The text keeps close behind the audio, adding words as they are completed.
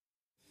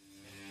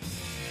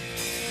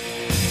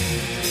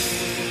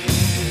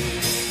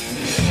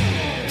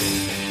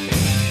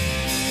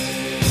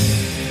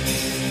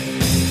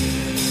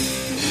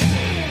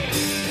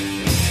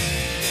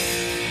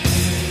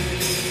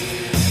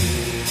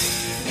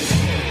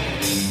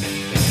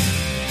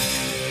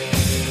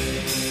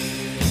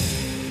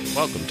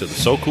Welcome to the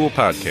So Cool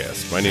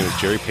Podcast. My name is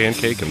Jerry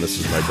Pancake, and this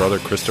is my brother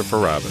Christopher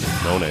Robin,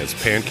 known as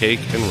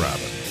Pancake and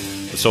Robin.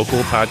 The So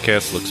Cool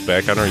Podcast looks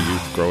back on our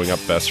youth growing up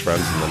best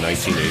friends in the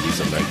 1980s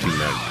and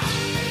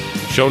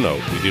 1990s. Show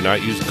note, we do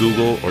not use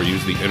Google or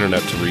use the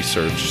internet to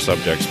research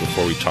subjects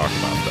before we talk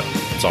about them.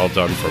 It's all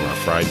done from our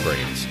fried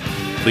brains.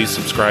 Please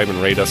subscribe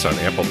and rate us on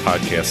Apple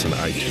Podcasts and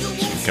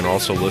iTunes. You can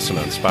also listen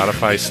on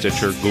Spotify,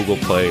 Stitcher, Google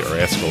Play, or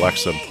ask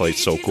Alexa to play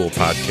So Cool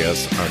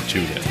Podcasts on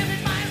TuneIn.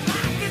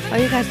 All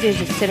you guys do is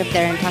just sit up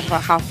there and talk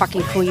about how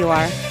fucking cool you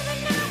are.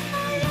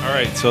 All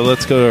right, so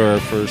let's go to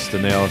our first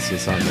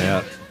analysis on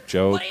that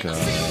joke.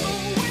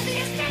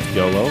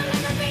 YOLO.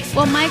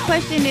 Well, my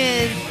question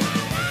is,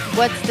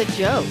 what's the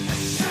joke?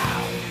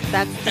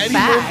 That's the Eddie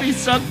fact. Murphy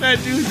sucked that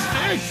dude's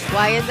dick.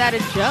 Why is that a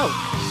joke?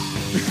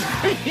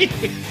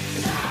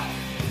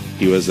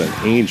 He was an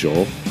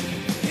angel.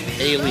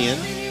 Alien.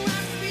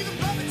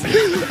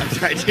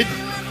 I did.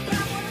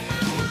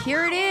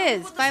 Here it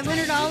is,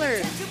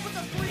 $500.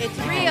 It's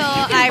real.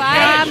 I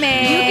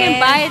promise. You can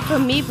buy it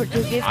from me for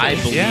 $250. I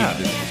believe Yeah.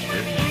 this is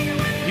real.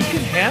 You can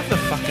have the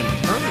fucking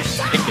purse.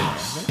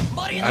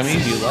 I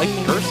mean, you like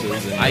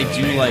purses. And I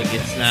do like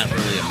it's not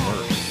really a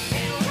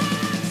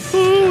purse.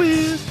 Who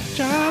is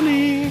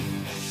Johnny?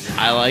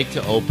 I like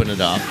to open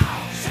it up,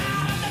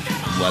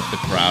 let the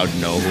crowd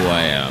know who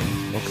I am,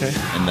 Okay.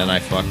 and then I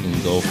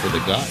fucking go for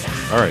the gut.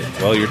 All right.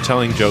 Well, you're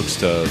telling jokes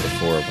to the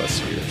four of us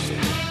here, so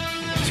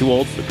Too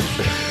old for this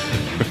shit.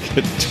 we're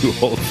getting too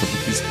old for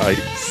these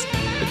hypes.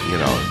 You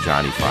know,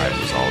 Johnny Five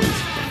was always a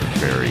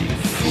very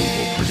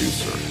frugal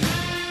producer.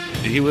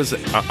 He was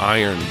an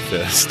iron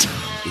fist.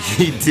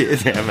 He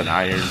did have an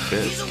iron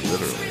fist,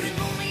 literally.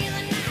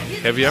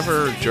 Have you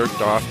ever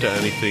jerked off to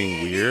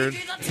anything weird?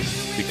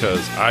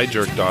 Because I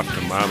jerked off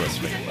to Mama's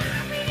Family.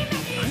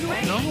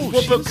 No,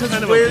 Well, she was because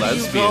kind of where a do you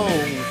lesbian. go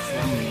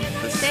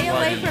from the Stay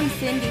away slut? from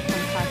Cindy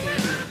from talking.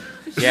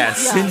 Yeah,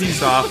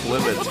 Cindy's off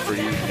limits for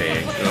you,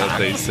 Hank. What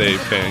they say,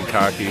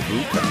 pancocky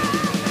hookah.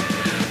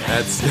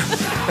 That's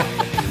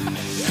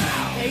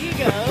There you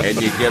go.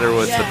 and you get her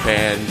with Yeah. the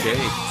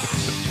pancakes.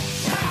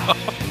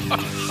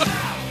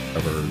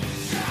 Ever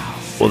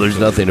Well, there's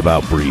nothing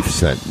about brief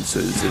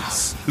sentences.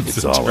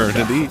 It's all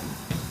eternity. about-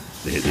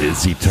 It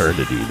is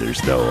eternity.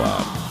 There's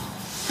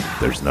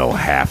no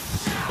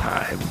half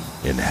time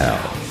in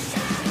hell.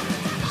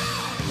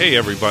 Hey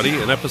everybody,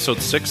 in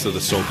episode 6 of the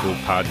So Cool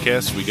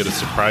Podcast, we get a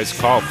surprise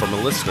call from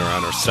a listener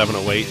on our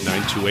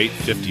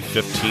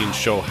 708-928-5015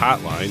 show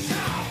hotline,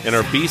 and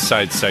our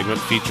B-side segment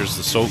features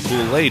the So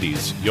Cool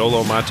ladies,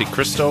 Yolo Monte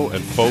Cristo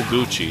and Fo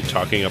Gucci,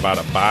 talking about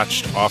a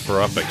botched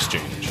offer-up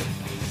exchange.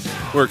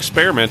 We're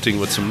experimenting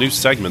with some new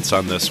segments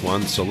on this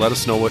one, so let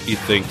us know what you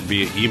think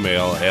via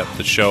email at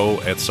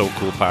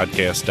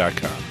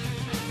theshow@socoolpodcast.com.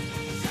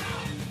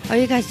 All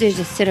you guys do is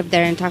just sit up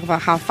there and talk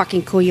about how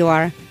fucking cool you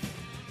are.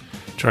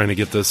 Trying to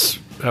get this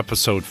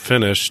episode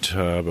finished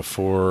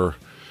before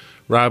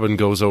Robin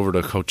goes over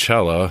to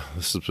Coachella.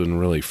 This has been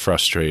really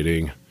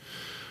frustrating.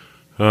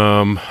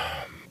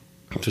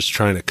 Just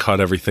trying to cut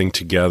everything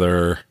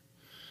together.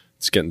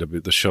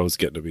 The show's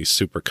getting to be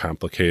super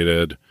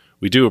complicated.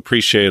 We do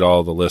appreciate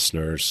all the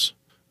listeners.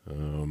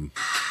 What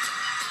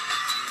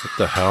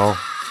the hell?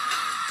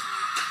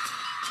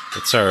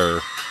 Is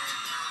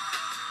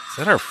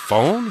that our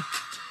phone?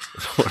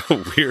 What a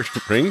weird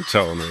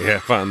ringtone we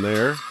have on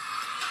there.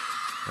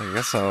 I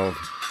guess it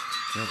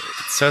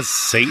says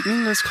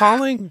Satan is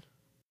calling?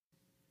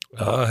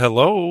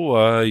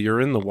 Hello,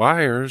 you're in the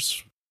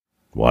wires.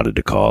 Wanted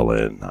to call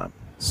in. I'm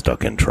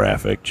stuck in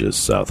traffic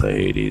just south of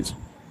Hades.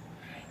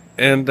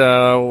 And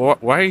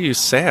why are you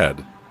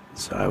sad?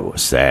 So I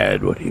was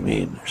sad. What do you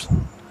mean?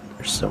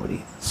 There's so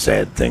many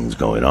sad things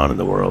going on in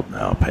the world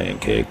now,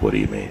 Pancake. What do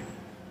you mean?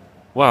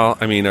 Well,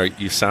 I mean,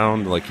 you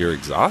sound like you're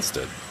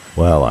exhausted.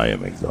 Well, I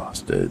am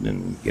exhausted,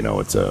 and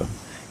it's a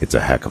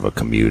heck of a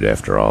commute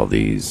after all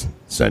these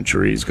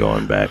centuries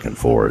going back and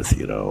forth.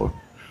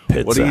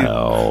 Pits What do of you-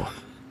 hell,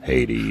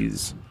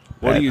 Hades.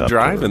 What are back you up to-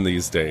 driving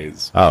these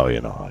days? Oh,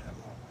 I'm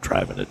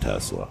driving a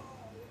Tesla.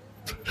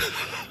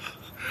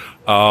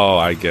 Oh,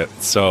 I get.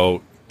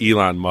 So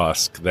Elon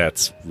Musk,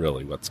 that's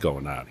really what's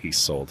going on. He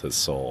sold his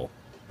soul.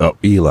 Oh,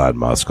 Elon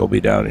Musk will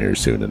be down here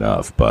soon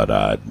enough, but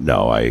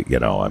no,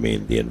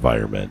 the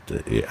environment.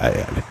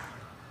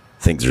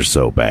 Things are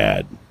so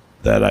bad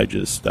that I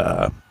just,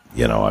 I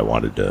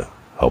wanted to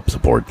help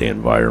support the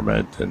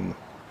environment and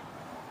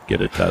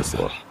get a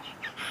Tesla.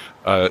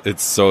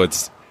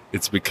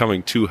 It's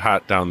becoming too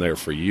hot down there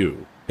for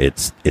you.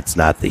 It's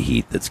not the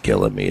heat that's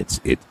killing me.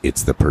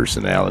 It's the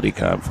personality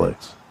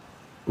conflicts.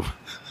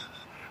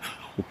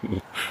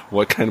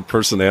 What kind of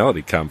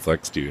personality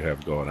conflicts do you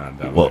have going on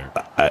down Well,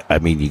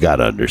 there? you got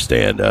to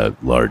understand a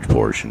large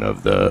portion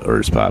of the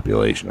Earth's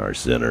population are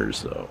sinners,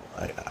 so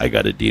I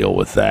got to deal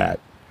with that.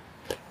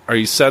 Are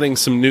you setting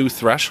some new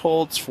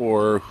thresholds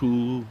for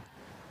who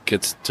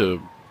gets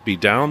to be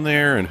down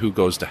there and who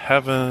goes to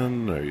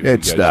heaven?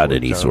 It's not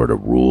any sort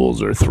of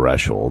rules or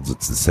thresholds.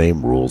 It's the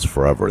same rules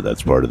forever.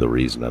 That's part of the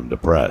reason I'm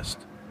depressed.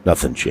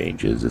 Nothing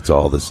changes. It's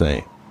all the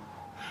same.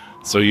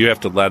 So you have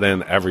to let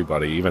in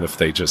everybody, even if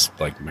they just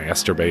like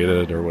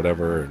masturbated or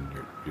whatever, and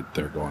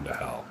they're going to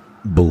hell.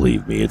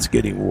 Believe me, it's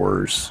getting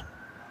worse.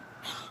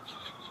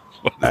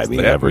 I mean,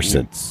 ever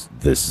since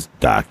this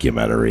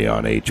documentary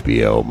on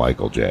HBO,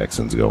 Michael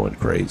Jackson's going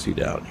crazy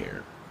down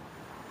here.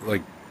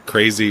 Like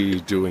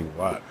crazy doing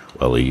what?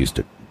 Well, he used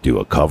to do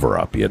a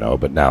cover-up,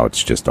 but now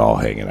it's just all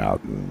hanging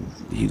out, and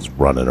he's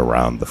running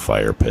around the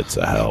fire pits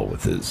of hell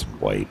with his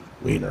white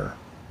wiener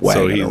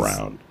wagging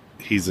around.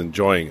 He's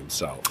enjoying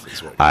himself.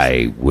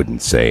 I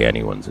wouldn't say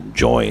anyone's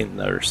enjoying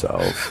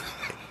themselves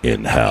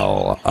in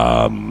hell.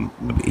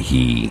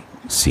 He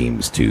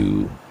seems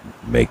to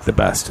make the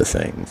best of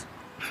things.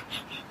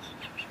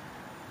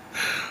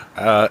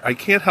 I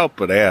can't help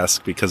but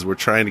ask, because we're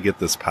trying to get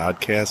this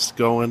podcast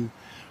going,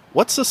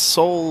 what's a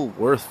soul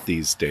worth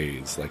these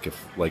days?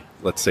 Like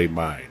let's say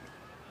mine.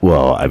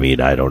 Well, I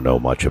mean, I don't know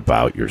much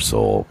about your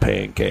soul,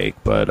 Pancake,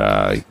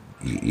 but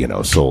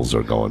souls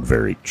are going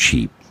very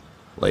cheap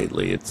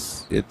lately.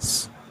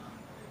 It's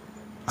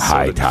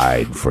high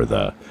tide for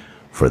the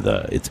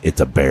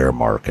it's a bear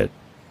market.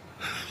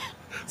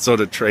 So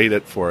to trade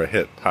it for a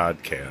hit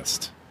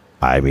podcast.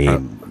 I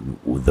mean,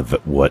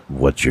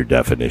 what's your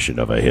definition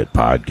of a hit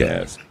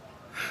podcast?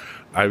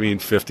 I mean,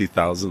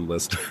 50,000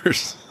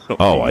 listeners.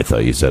 Oh, I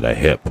thought you said a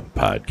hip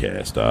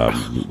podcast.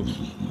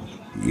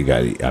 You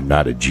got. I'm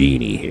not a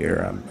genie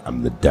here.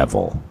 I'm the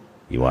devil.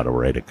 You want to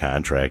write a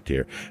contract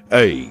here?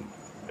 Hey,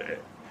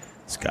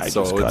 this guy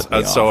just cut me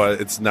off. So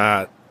it's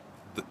not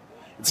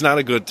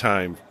a good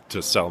time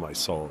to sell my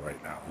soul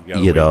right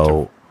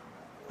now.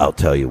 I'll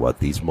tell you what.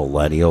 These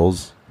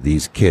millennials,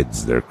 these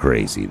kids, they're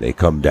crazy. They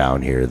come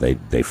down here.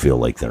 They feel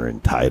like they're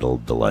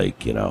entitled to, like,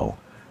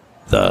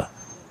 the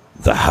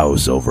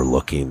house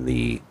overlooking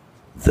the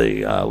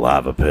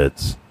lava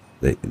pits.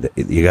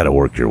 You got to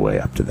work your way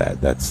up to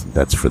that.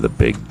 That's for the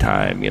big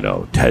time,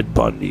 Ted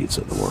Bundys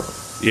of the world.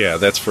 Yeah,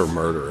 that's for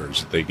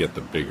murderers. They get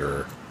the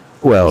bigger.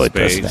 Well,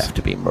 space. It doesn't have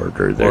to be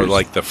murder. Or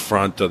like the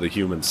front of the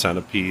human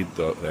centipede,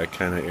 that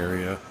kind of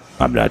area.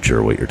 I'm not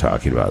sure what you're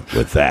talking about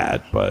with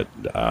that, but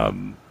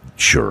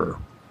sure.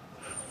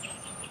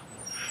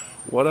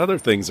 What other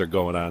things are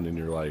going on in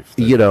your life?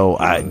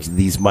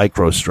 These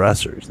micro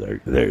stressors,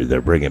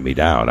 they're bringing me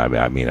down.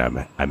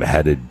 I'm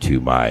headed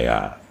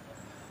to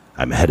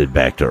I'm headed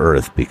back to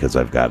Earth because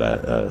I've got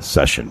a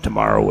session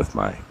tomorrow with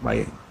my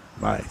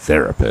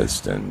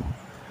therapist, and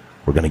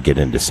we're going to get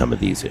into some of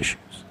these issues.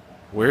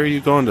 Where are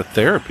you going to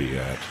therapy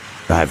at?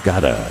 I've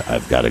got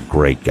a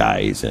great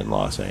guy. He's in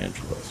Los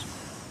Angeles.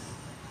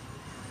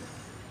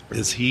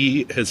 Has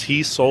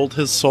he sold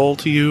his soul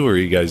to you, or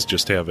you guys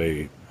just have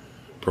a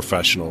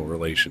professional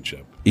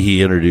relationship?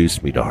 He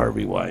introduced me to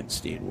Harvey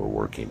Weinstein. We're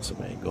working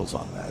some angles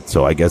on that.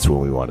 So I guess when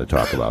we want to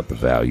talk about the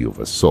value of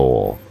a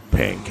soul,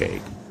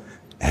 Pancake,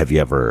 have you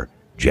ever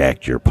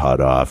jacked your putt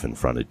off in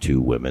front of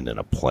two women in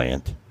a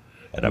plant?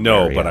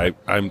 No, but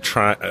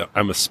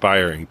I'm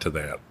aspiring to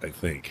that, I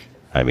think.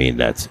 I mean,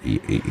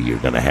 you're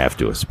going to have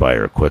to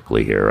aspire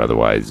quickly here.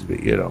 Otherwise,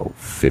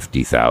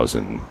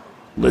 50,000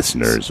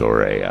 listeners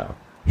or a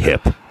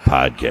hip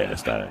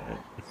podcast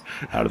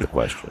out of the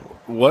question.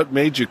 What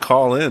made you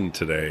call in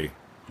today?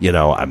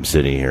 I'm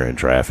sitting here in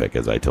traffic.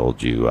 As I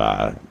told you,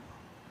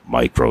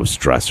 micro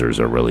stressors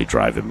are really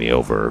driving me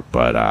over.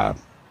 But I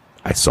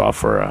saw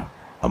for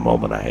a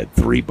moment I had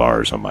 3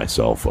 bars on my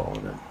cell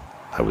phone, and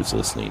I was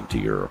listening to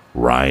your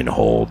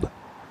Reinhold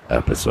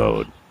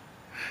episode.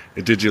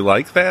 Did you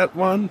like that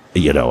one?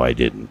 I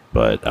didn't.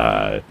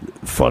 But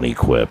funny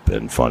quip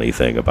and funny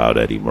thing about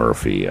Eddie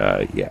Murphy,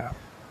 yeah.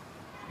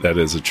 That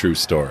is a true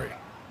story.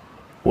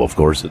 Well, of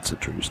course it's a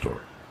true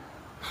story.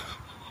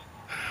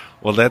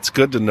 Well, that's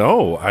good to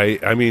know.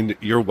 I mean,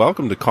 you're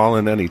welcome to call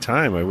in any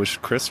time. I wish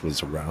Chris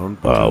was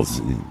around. Well,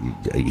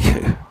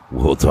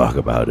 we'll talk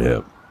about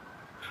him.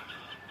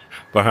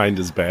 Behind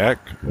his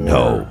back?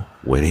 No,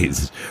 when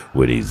he's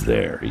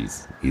there,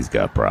 he's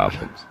got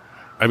problems.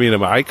 I mean,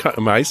 am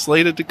I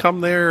slated to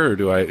come there,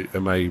 or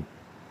am I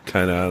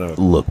kind of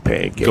look,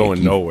 Pancake,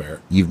 going nowhere?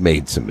 You've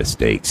made some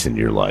mistakes in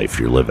your life.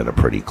 You're living a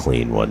pretty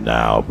clean one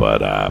now,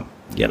 but I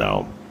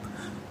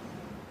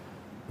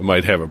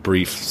might have a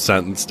brief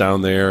sentence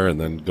down there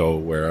and then go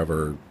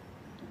wherever.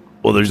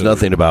 Well, there's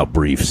nothing about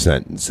brief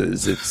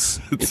sentences. It's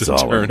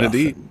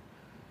eternity. All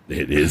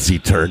it is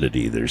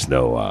eternity. There's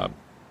no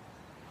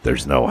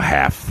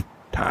half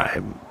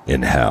time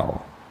in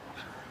hell.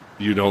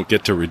 You don't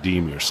get to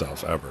redeem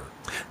yourself ever.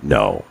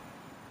 No.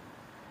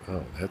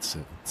 Oh,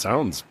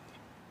 sounds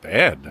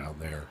bad down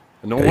there.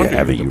 No wonder.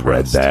 Haven't you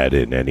read that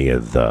in any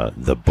of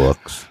the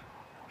books?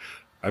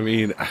 I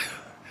mean,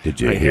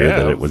 did you hear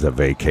that it was a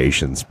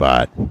vacation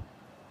spot?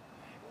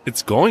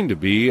 It's going to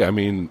be. I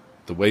mean,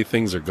 the way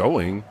things are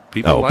going,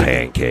 people like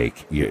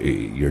Pancake,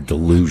 you're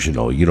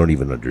delusional. You don't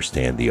even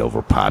understand the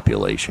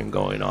overpopulation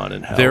going on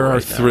in hell. There are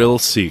right thrill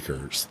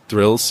seekers,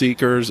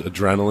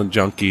 adrenaline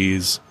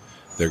junkies.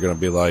 They're going to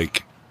be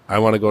like, I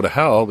want to go to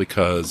hell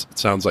because it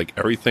sounds like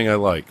everything I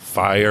like.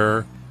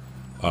 Fire.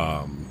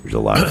 There's a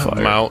lot of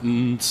fire.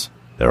 Mountains.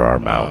 There are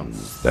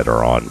mountains that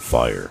are on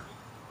fire.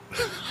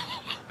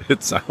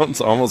 It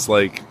sounds almost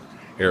like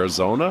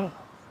Arizona?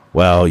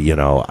 Well,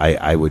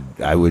 I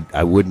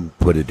wouldn't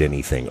put it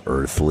anything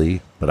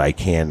earthly, but I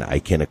can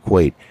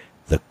equate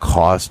the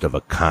cost of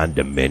a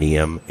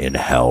condominium in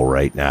hell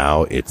right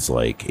now. It's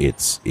like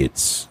it's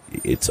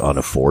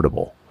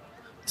unaffordable.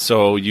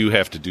 So you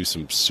have to do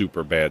some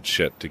super bad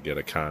shit to get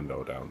a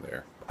condo down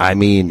there. I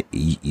mean,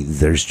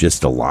 there's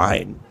just a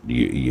line.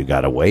 You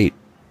got to wait.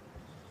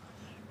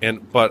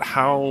 But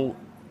how?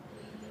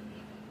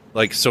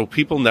 Like, so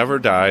people never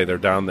die. They're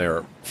down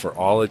there for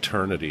all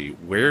eternity.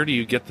 Where do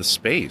you get the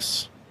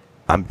space?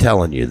 I'm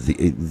telling you,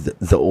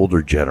 the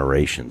older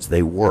generations,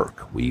 they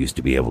work. We used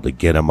to be able to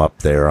get them up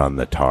there on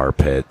the tar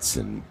pits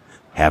and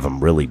have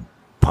them really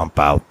pump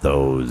out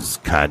those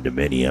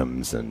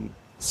condominiums and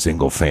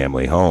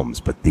single-family homes.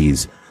 But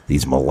these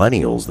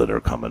millennials that are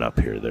coming up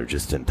here, they're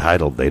just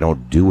entitled. They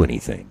don't do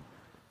anything.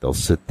 They'll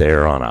sit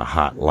there on a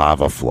hot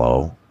lava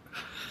flow.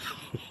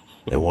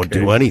 They won't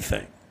do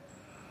anything.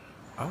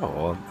 Oh,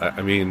 well,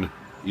 I mean,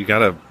 you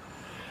gotta.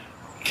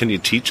 Can you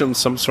teach them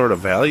some sort of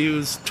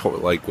values,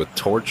 like with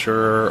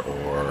torture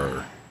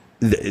or?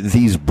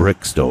 These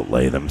bricks don't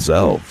lay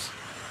themselves.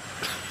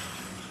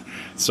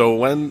 So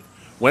when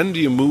do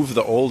you move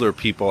the older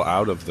people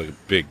out of the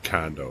big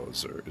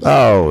condos? Or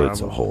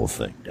it's a whole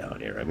thing down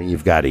here. I mean,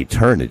 you've got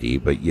eternity,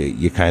 but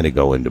you kind of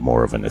go into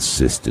more of an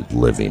assisted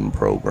living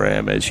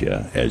program as you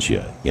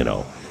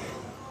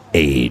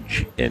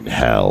age in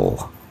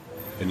hell.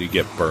 And you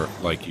get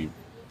burnt, like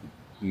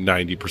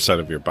 90%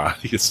 of your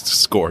body is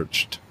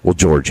scorched. Well,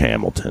 George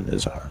Hamilton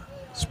is our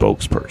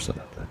spokesperson.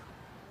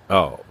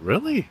 Oh,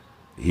 really?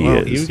 He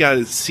is. You got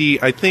to see.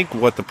 I think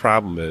what the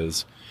problem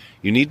is,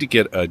 you need to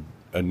get a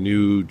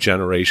new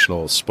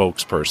generational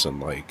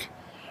spokesperson, like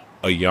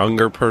a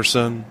younger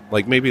person,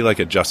 like maybe like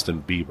a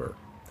Justin Bieber.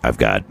 I've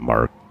got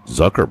Mark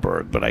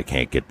Zuckerberg, but I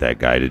can't get that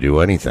guy to do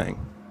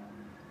anything.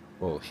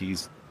 Well, he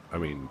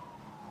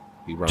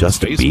runs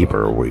Justin Facebook.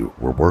 Bieber,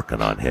 we're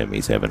working on him.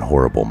 He's having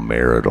horrible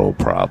marital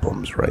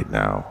problems right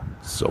now.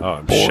 So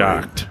I'm boring.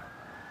 shocked.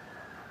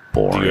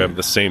 Boring. Do you have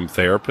the same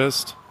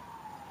therapist?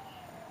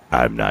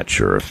 I'm not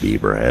sure if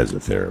Bieber has a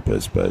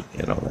therapist, but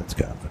that's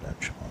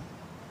confidential.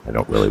 I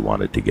don't really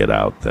want it to get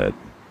out that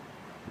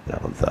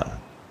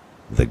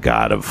the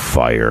god of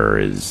fire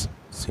is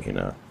seeing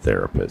a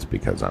therapist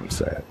because I'm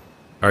sad.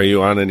 Are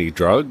you on any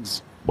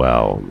drugs?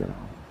 Well,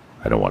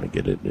 I don't want to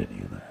get into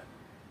any of that.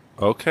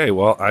 Okay,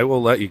 well, I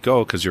will let you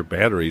go because your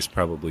battery's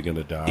probably going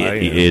to die.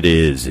 It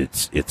is.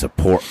 It's a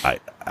poor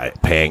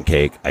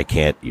pancake. I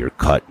can't. You're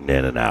cutting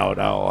in and out.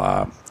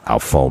 I'll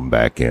phone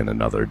back in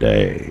another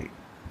day.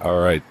 All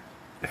right.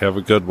 Have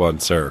a good one,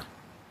 sir.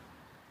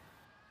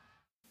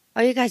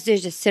 All you guys do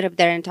is just sit up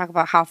there and talk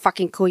about how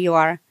fucking cool you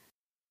are.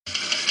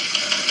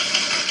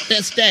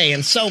 This day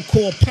in So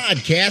Cool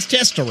podcast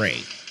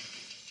history.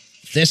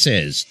 This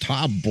is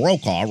Tom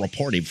Brokaw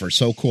reporting for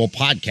So Cool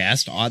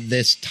Podcast on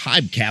this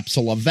time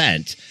capsule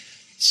event.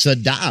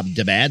 Saddam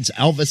demands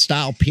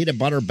Elvis-style peanut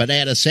butter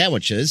banana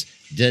sandwiches,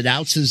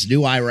 denounces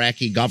new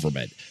Iraqi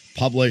government.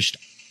 Published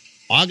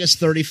August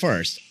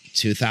 31st,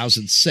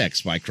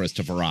 2006 by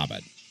Christopher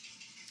Robin.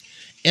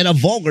 In a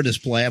vulgar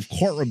display of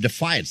courtroom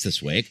defiance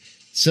this week,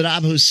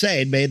 Saddam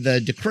Hussein made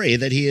the decree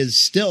that he is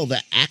still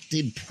the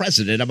acting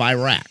president of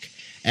Iraq,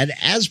 and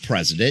as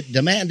president,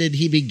 demanded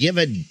he be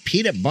given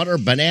peanut butter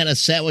banana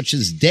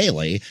sandwiches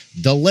daily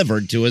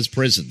delivered to his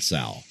prison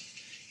cell.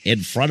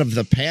 In front of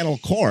the panel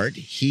court,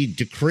 he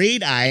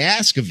decreed, "I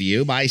ask of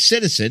you, my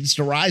citizens,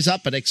 to rise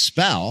up and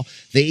expel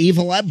the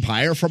evil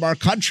empire from our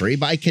country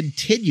by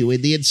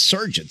continuing the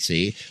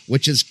insurgency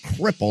which has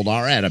crippled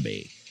our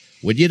enemy.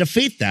 When you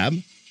defeat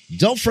them,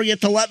 don't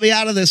forget to let me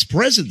out of this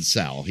prison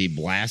cell," he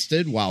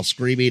blasted while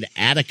screaming,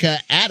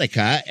 "Attica,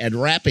 Attica,"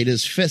 and rapping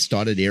his fist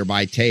on a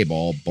nearby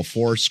table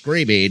before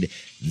screaming,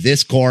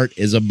 "This court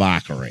is a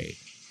mockery."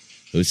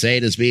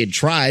 Hussein is being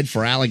tried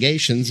for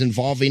allegations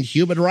involving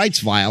human rights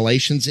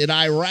violations in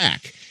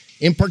Iraq,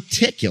 in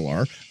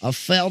particular, a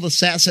failed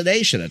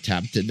assassination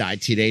attempt in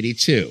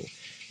 1982.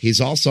 He's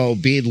also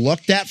being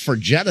looked at for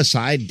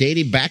genocide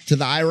dating back to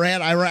the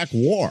Iran-Iraq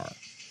War.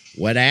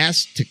 When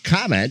asked to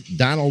comment,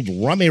 Donald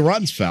Rummy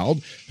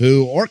Rumsfeld,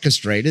 who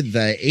orchestrated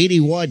the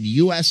 81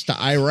 U.S.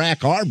 to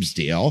Iraq arms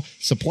deal,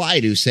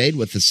 supplied Hussein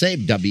with the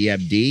same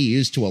WMD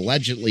used to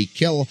allegedly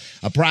kill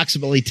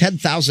approximately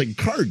 10,000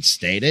 Kurds,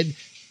 stated,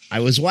 "I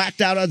was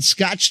whacked out on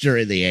scotch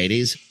during the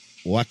 80s.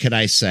 What can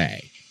I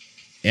say?"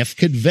 If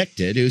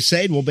convicted,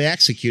 Hussein will be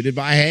executed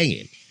by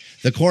hanging.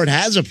 The court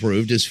has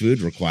approved his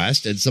food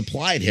request and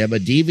supplied him a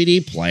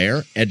DVD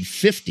player and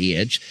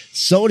 50-inch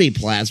Sony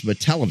plasma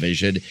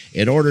television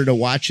in order to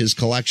watch his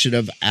collection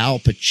of Al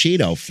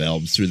Pacino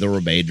films through the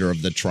remainder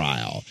of the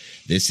trial.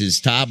 This is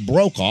Tom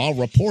Brokaw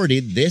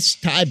reporting this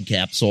time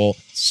capsule,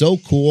 So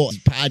Cool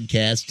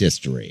podcast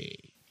history.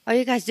 All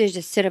you guys do is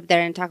just sit up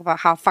there and talk about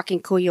how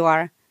fucking cool you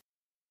are.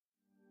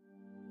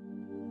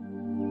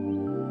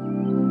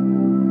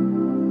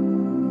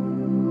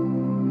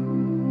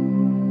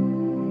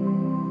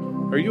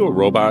 Are you a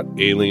robot,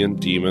 alien,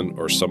 demon,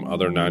 or some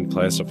other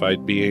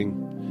non-classified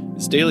being?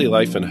 Is daily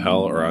life in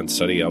hell or on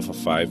SETI Alpha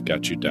 5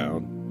 got you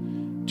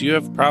down? Do you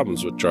have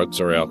problems with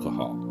drugs or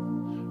alcohol?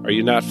 Are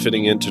you not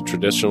fitting into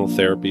traditional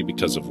therapy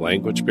because of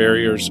language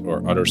barriers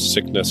or utter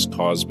sickness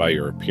caused by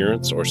your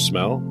appearance or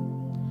smell?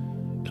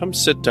 Come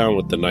sit down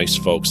with the nice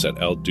folks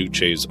at El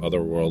Duce's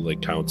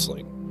Otherworldly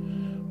Counseling.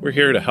 We're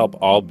here to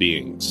help all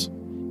beings,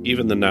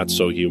 even the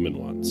not-so-human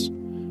ones.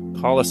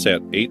 Call us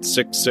at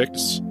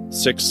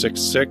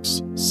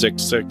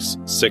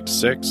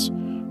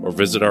 866-666-6666 or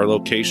visit our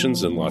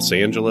locations in Los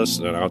Angeles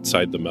and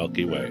outside the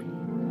Milky Way.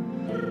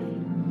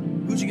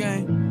 Gucci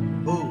gang.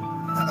 Ooh.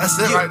 That's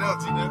it right now,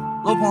 T-Nev.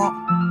 Lil Pump.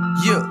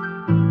 Yeah.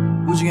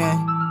 Gucci gang.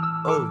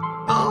 Ooh.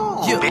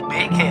 Yeah.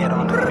 Big head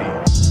on the ring.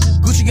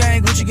 Gucci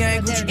gang, Gucci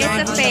gang, Gucci gang.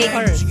 It's a Gucci fake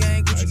gang, Gucci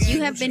gang, Gucci gang.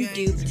 You have been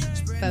duped.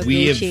 Faux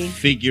We have Gucci.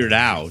 figured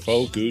out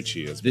Faux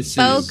Gucci is this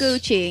Faux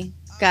is Gucci.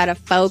 Got a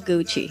faux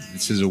Gucci.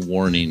 this is a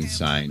warning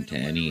sign to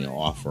any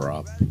offer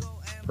up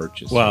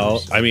purchasers.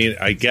 Well, I mean,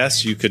 I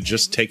guess you could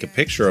just take a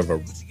picture of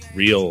a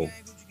real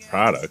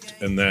product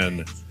and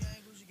then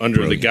under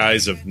Brilliant. the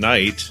guise of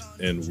night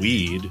and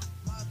weed,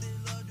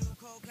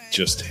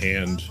 just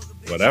hand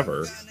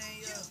whatever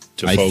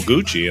to I Faux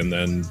Gucci and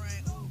then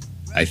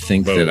I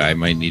think Boom. that I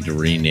might need to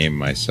rename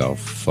myself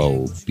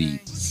Faux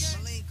Beats.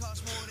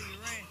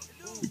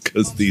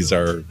 because these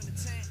are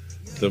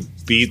the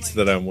beats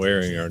that I'm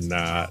wearing are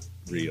not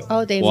real.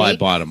 Oh, they Well, I make...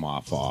 bought them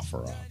off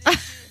offer up.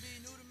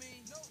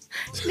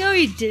 No,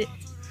 you did.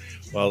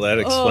 Well, that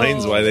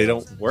explains why they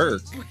don't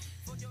work.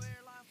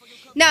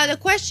 Now, the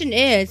question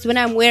is, when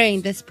I'm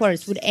wearing this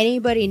purse, would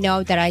anybody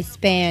know that I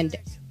spend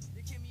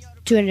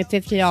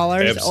 $250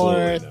 or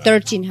Absolutely not.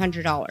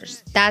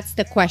 $1,300? That's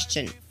the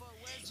question.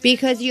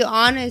 Because you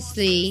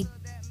honestly,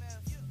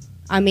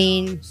 I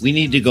mean, We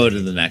need to go to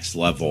the next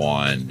level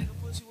on,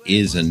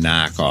 is a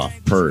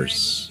knockoff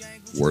purse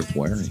worth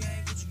wearing?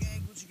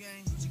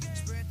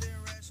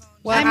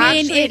 well, I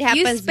mean, actually, it if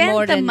you happens spent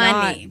more the than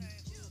money,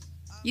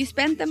 you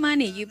spent the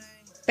money. You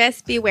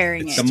best be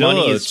wearing It's The it. still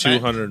money a is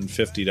spent.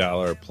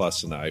 $250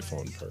 plus an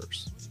iPhone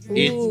purse.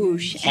 It Ooh,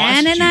 cost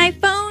and an you-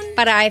 iPhone.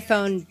 But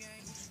iPhone,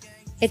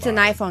 it's an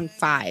iPhone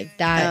 5.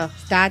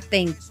 That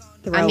thing,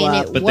 Throw I mean,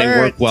 up. it But they work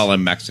worked. well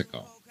in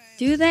Mexico.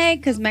 Do they?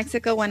 Because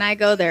Mexico, when I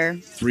go there,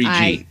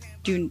 3G.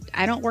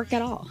 I don't work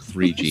at all.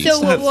 3G.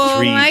 So, not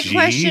well, my 3G,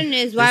 question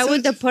is, why is would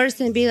it? the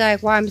person be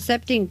like, "Well, I'm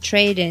accepting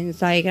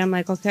trade-ins"? Like, I'm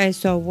like, okay,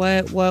 so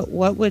what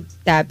would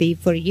that be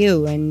for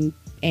you?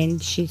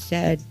 And she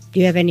said, "Do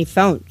you have any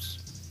phones?"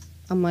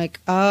 I'm like,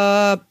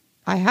 I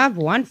have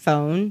one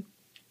phone.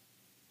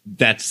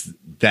 That's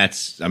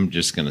I'm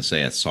just gonna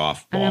say a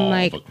softball And I'm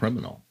like- of a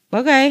criminal.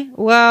 Okay,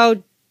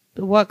 well,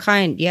 what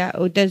kind? Yeah,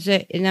 does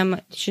it?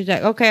 And she's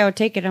like, okay, I'll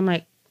take it. I'm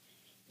like,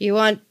 you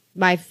want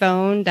my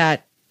phone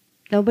that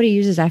nobody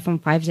uses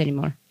iPhone 5s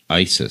anymore?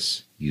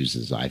 ISIS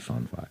uses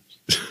iPhone 5s.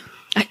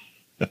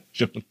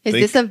 Is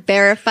this a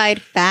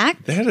verified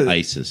fact? That is,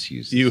 ISIS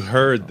uses. you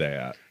heard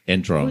that.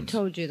 and Who drones.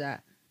 told you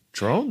that?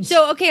 Drones?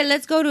 So, okay,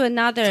 let's go to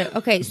another.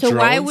 Okay, so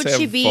why Drones would have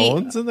she be?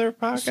 phones in their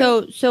pocket?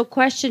 So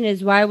question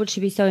is, why would she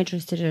be so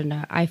interested in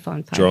an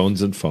iPhone 5?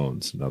 Drones and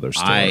phones, another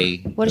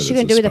story. What is That she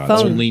gonna a do with the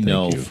sponsor. phone? Only Thank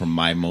know you. from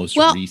my most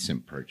Well,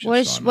 recent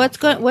purchase.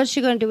 What's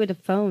she going to do with the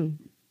phone?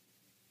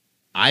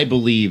 I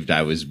believed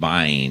I was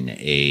buying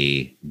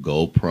a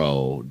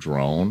GoPro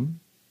drone,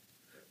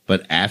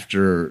 but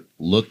after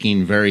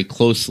looking very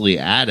closely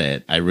at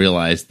it, I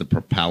realized the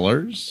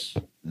propellers,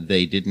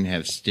 they didn't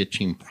have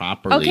stitching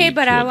properly. Okay,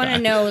 but I want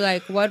want to know,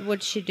 like, what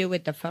would she do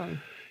with the phone?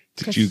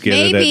 Did you get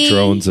it Maybe- at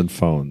Drones and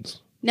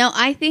Phones? No,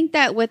 I think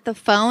that with the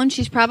phone,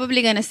 she's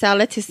probably going to sell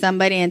it to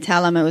somebody and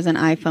tell them it was an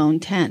iPhone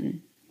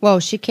 10.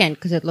 Well, she can't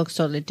because it looks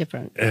totally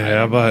different.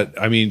 Yeah, but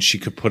I mean, she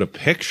could put a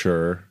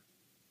picture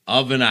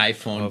of an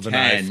iPhone of an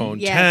 10.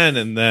 iPhone Yes. 10,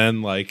 and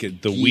then like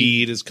the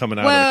weed is coming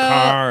out of Well, the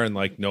car, and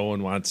like no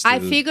one wants to. I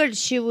figured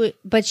she would,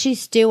 but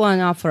she's still on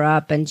offer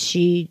up, and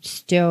she's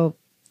still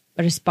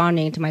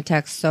responding to my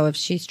text. So if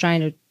she's trying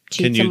to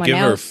cheat Can you someone give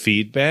her else,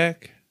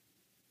 feedback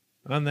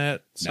on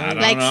that? Not site?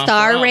 on Like offer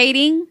star up.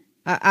 rating?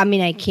 I mean,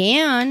 I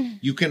can.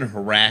 You can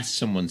harass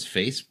someone's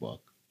Facebook.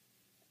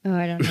 Oh,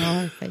 I don't know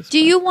her Facebook.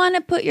 Do you want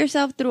to put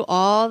yourself through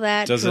all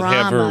that Does it drama?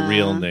 have her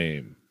real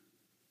name?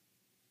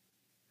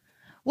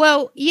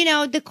 Well,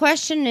 the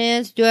question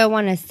is, do I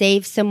want to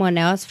save someone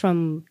else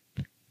from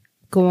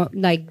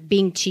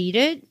being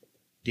cheated?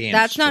 Damn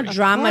That's not straight.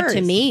 drama to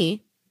course.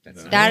 me.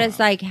 That's That not- is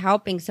like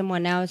helping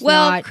someone else.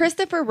 Well, not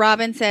Christopher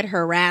Robin said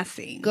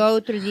harassing. go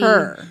through the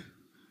her.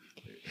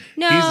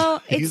 No,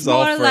 He's it's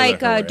all more for like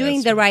the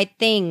doing the right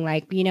thing.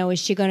 Like, is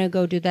she going to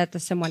go do that to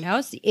someone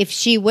else? If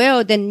she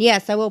will, then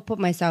yes, I will put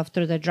myself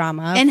through the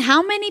drama. And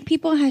how many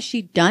people has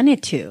she done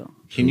it to?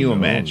 Can you Who knows?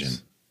 imagine?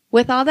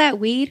 With all that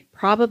weed?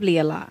 Probably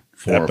a lot.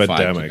 4 or 5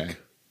 Epidemic. today.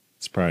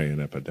 It's probably an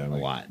A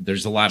epidemic. lot.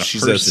 There's a lot of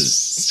She's a purses.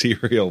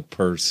 serial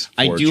purse.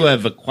 I do forger.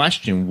 have a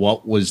question.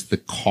 What was the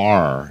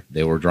car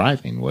they were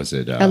driving? Was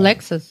it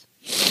Lexus.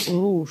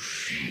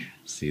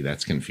 See,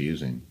 that's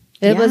confusing.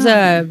 It was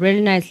a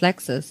really nice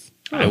Lexus.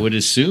 I would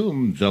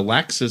assume the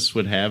Lexus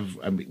would have.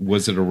 I mean,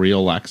 was it a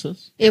real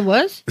Lexus? It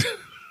was?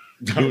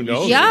 Who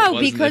knows? Yeah, It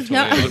wasn't because a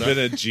no- It would have been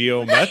a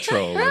Geo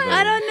Metro.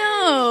 I don't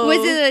know.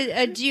 Was it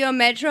a Geo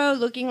Metro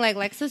looking like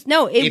Lexus?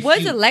 No, it If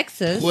was you a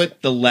Lexus.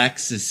 Put the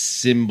Lexus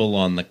symbol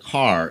on the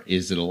car.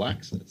 Is it a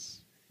Lexus?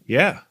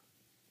 Yeah.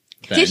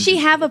 Did she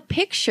have a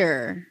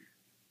picture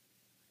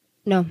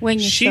No. when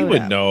you She showed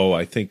would up? know.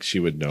 I think she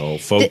would know.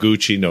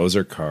 Fogucci knows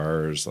her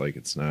cars. Like,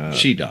 it's not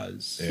She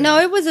does. Yeah. No,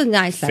 it was a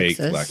nice fake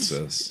Lexus.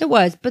 Lexus. It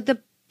was, but the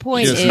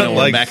point She is, It's not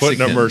like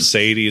putting a Mexicans.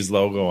 Mercedes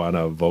logo on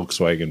a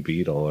Volkswagen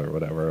Beetle or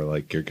whatever.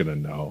 Like, you're going to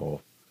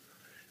know.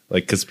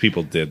 Like, because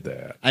people did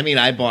that. I mean,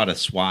 I bought a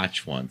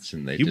Swatch once,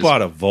 and You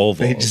bought a they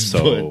Volvo, just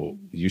so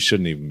you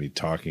shouldn't even be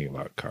talking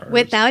about cars.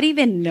 Without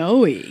even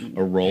knowing.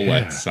 a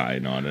Rolex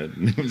sign on it,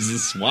 and it was a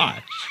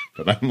Swatch.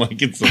 But I'm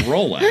like, it's a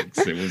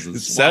Rolex. It was a It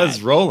Swatch. says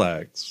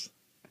Rolex.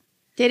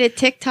 Did it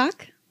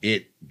TikTok?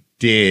 It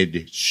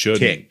did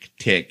Shouldn't.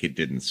 tick. It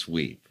didn't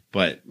sweep,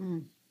 but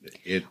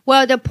it.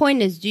 well, the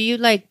point is, do you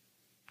like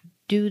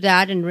do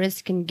that and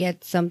risk and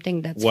get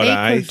something that's What fake,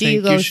 I or do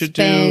you think go you should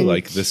spend? do,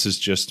 like, this is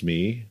just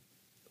me.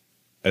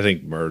 I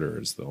think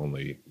murder is the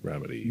only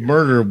remedy.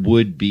 Murder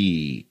would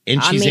be, and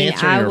I she's mean,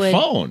 answering I her would-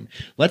 phone.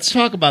 Let's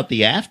talk about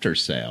the after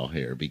sale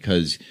here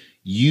because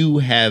you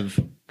have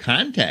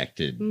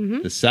contacted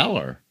Mm-hmm. the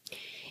seller.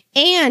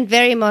 And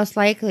very most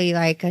likely,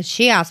 like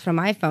she asked for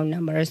my phone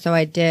number, so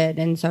I did,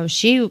 and so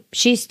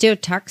she's still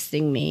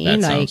texting me, That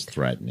like sounds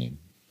threatening.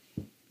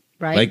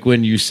 right, Like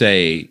when you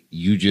say,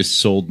 you just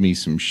sold me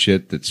some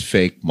shit that's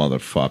fake,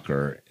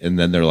 motherfucker. And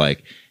then they're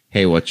like,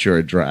 hey, what's your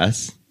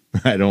address?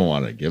 I don't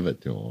want to give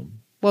it to them.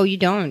 well, you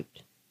don't.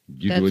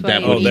 That's why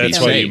That you Oh, would need be that's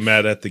to- why you safe.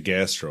 met at the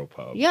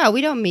gastropub. Yeah, we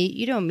don't meet.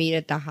 You don't meet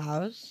at the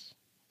house.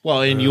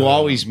 Well, and you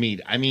always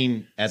meet, I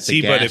mean, at the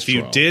See, but if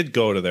you gastro. did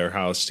go to their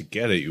house to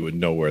get it, you would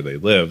know where they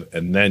live,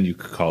 and then you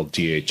could call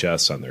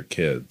DHS on their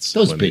kids.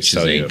 Those when they bitches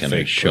sell you ain't a going to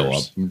fake show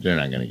purse. up. They're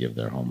not going to give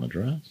their home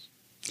address.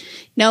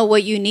 No,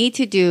 what you need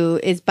to do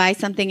is buy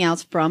something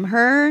else from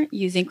her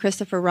using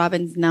Christopher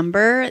Robin's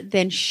number,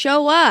 then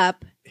show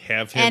up,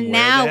 Have him and wear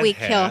now that we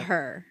hat. kill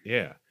her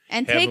Yeah.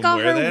 and Have take him all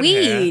wear her that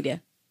weed. hat.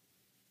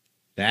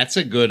 That's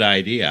a good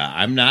idea.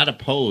 I'm not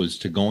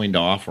opposed to going to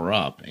offer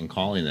up and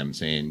calling them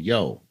saying,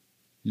 yo,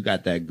 you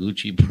got that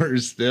Gucci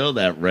purse still,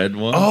 that red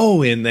one?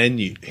 Oh, and then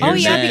you. Oh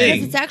here's yeah, the because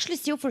thing. it's actually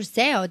still for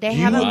sale. They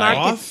You have a market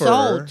offer-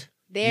 sold.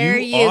 There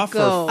You you, offer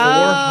go.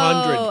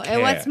 400 Oh,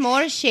 and what's cash.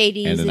 more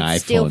shady And is an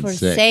it's still iPhone for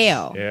 6.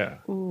 sale. Yeah.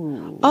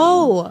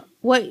 Oh,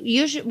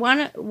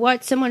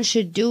 what someone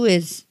should do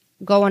is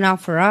go and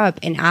offer up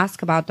and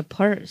ask about the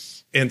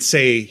purse And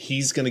say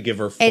he's going to give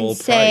her full and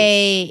price.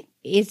 say,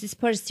 "Is this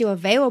purse still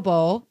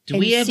available?" Do and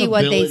we have see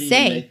what they ability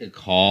say. to make a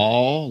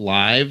call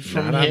live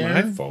from Not here? on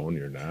my phone,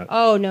 you're not.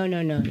 Oh no!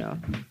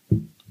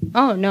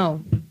 Oh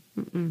no!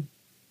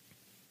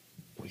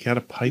 We got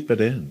to pipe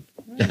it in.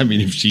 I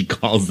mean, if she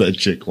calls that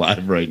chick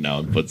live right now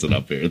and puts it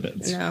up here,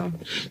 No.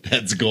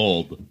 that's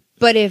gold.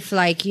 But if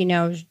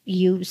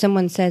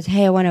someone says,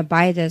 "Hey, I want to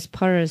buy this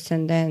purse,"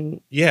 and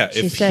then Yeah,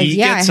 She if says, he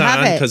 "Yeah, gets I have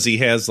on it." because he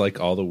has like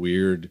all the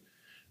weird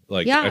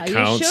Yeah, you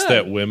accounts should.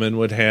 that women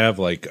would have,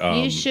 like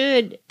you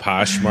should.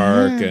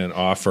 Poshmark and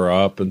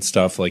OfferUp and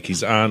stuff. Like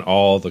he's on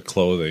all the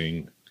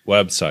clothing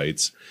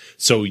websites.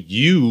 So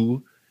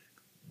you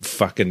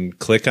fucking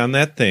click on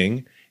that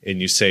thing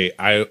and you say,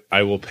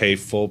 I will pay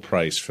full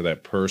price for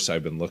that purse.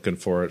 I've been looking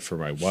for it for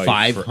my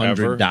wife.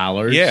 forever."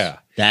 $500? Yeah.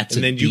 That's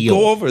and a then deal. you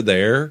go over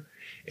there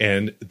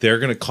and they're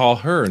going to call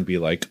her and be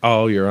like,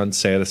 oh, you're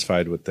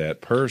unsatisfied with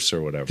that purse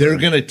or whatever. They're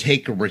going to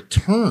take a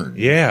return.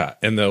 Yeah,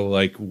 and they'll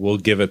like, we'll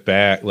give it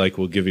back, like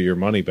we'll give you your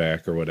money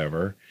back or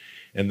whatever.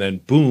 And then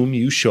boom,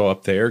 you show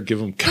up there, give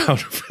them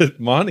counterfeit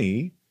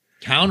money.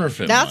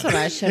 Counterfeit That's money.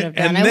 what I should have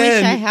done. And I wish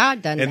then- I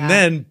had done And that.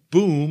 then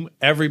boom,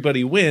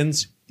 everybody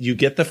wins. You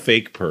get the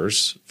fake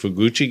purse.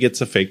 Fuguchi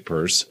gets a fake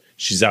purse.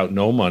 She's out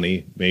no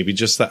money, maybe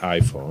just the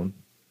iPhone.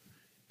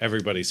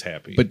 Everybody's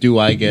happy. But do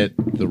I get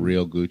the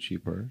real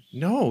Gucci purse?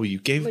 no, you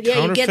gave But yeah, you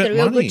counterfeit get the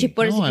real money. Gucci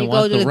purse No, if I you go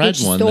want to the the red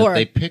Gucci one store. that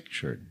they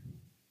pictured.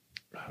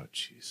 Oh,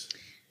 jeez.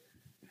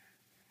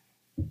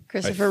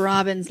 Christopher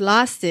Robbins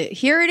lost it.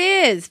 Here it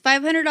is,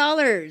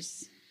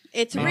 $500.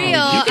 It's real. you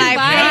can I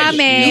buy it.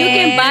 promise. You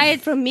can buy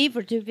it from me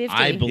for $250.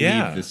 I believe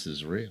Yeah. this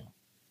is real.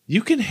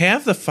 You can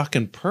have the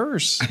fucking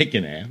purse. I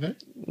can have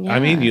it. Yeah, I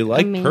mean, you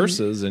like I mean,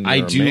 purses, and I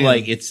you're a do man.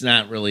 like it's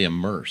not really a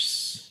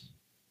merce.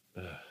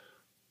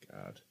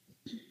 God.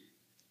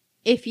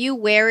 If you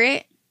wear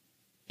it,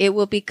 it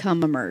will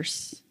become a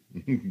merce.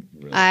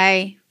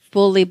 I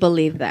fully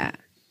believe that.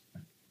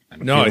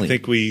 No, I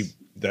think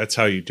that's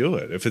how you do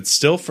it. If it's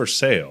still for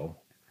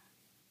sale,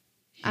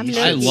 I'm you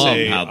looking. I should love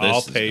say, how this I'll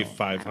is pay going.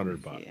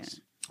 $500.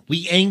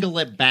 we angle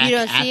it back. You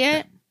don't at see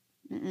it?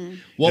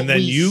 them. What And then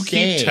we you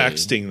say keep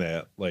texting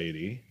that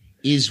lady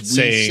is we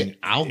saying, say,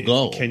 I'll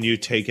go. Can you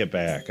take it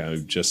back?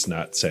 I'm just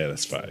not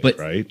satisfied, But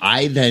right?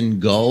 I then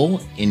go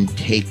and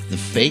take the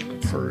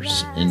fake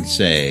purse and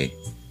say,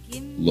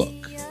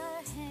 look,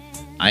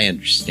 I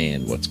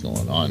understand what's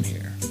going on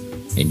here.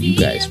 And you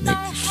guys make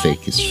the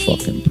fakest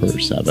fucking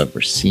purse I've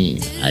ever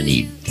seen. I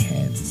need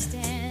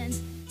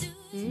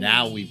 10.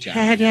 Now we've got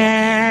a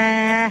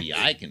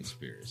FBI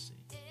conspiracy.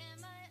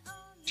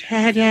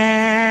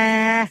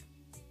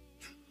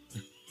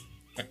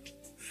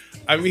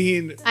 I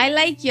mean, I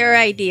like your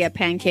idea,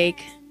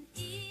 Pancake.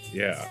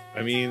 yeah.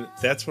 I mean,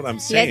 that's what I'm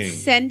saying.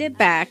 Let's send it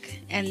back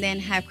and then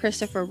have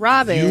Christopher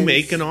Robin. You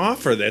make an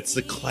offer. That's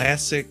the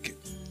classic.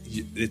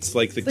 It's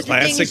like the But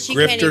classic the thing is, she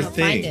can't grifter even find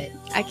thing. it.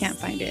 I can't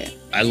find it.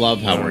 I love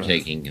how we're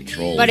taking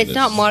control. But of it's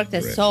not this marked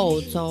as script.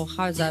 sold, so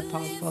how is that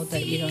possible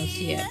that you don't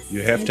see it?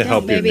 You have to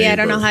help your Maybe neighbor. I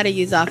don't know how to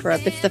use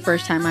OfferUp. It's the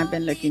first time I've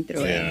been looking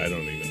through Yeah, it. I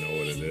don't even know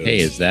what it is. Hey,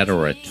 is that a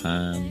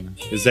rattan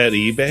Is that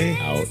eBay?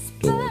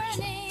 outdoor?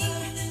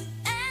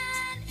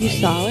 You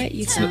saw it?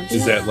 You found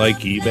Is it? that like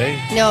eBay?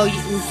 No,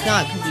 it's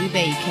not because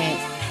eBay you can't.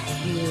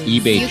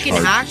 eBay You can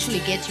charges. actually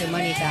get your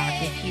money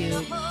back if you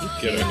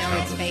Get a know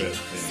it's fake. counterfeit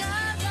thing.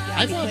 Yeah,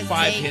 I bought because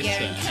 5 they hits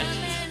guarantee-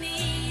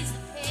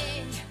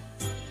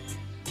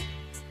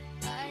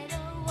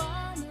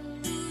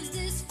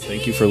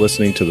 Thank you for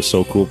listening to the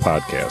So Cool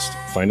Podcast.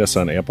 Find us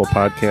on Apple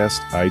Podcasts,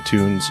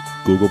 iTunes,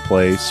 Google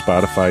Play,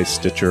 Spotify,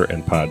 Stitcher,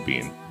 and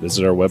Podbean.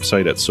 Visit our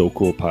website at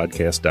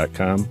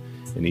socoolpodcast.com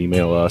and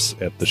email us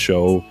at the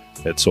show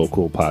at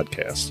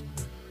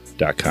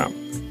socoolpodcast.com.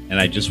 And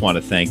I just want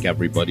to thank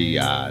everybody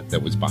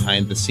that was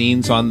behind the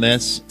scenes on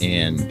this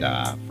and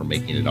for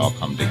making it all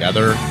come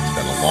together. It's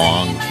been a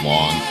long,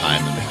 long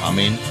time in the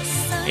coming.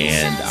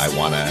 And I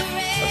want to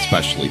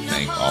especially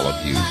thank all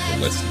of you for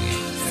listening.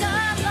 And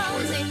hope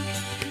you enjoyed it.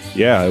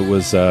 Yeah, it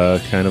was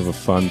kind of a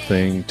fun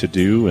thing to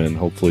do, and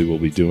hopefully we'll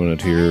be doing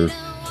it here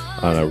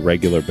on a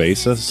regular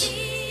basis.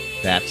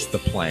 That's the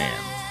plan.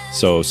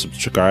 So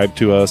subscribe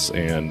to us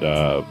and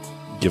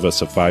give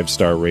us a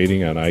 5-star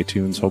rating on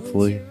iTunes,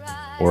 hopefully,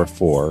 or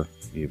 4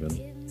 even.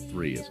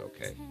 3 is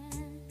okay.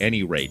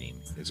 Any rating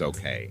is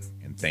okay.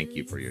 And thank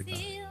you for your time.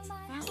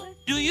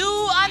 Do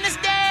you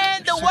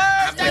understand the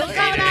words that are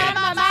coming out of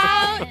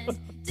my mouth?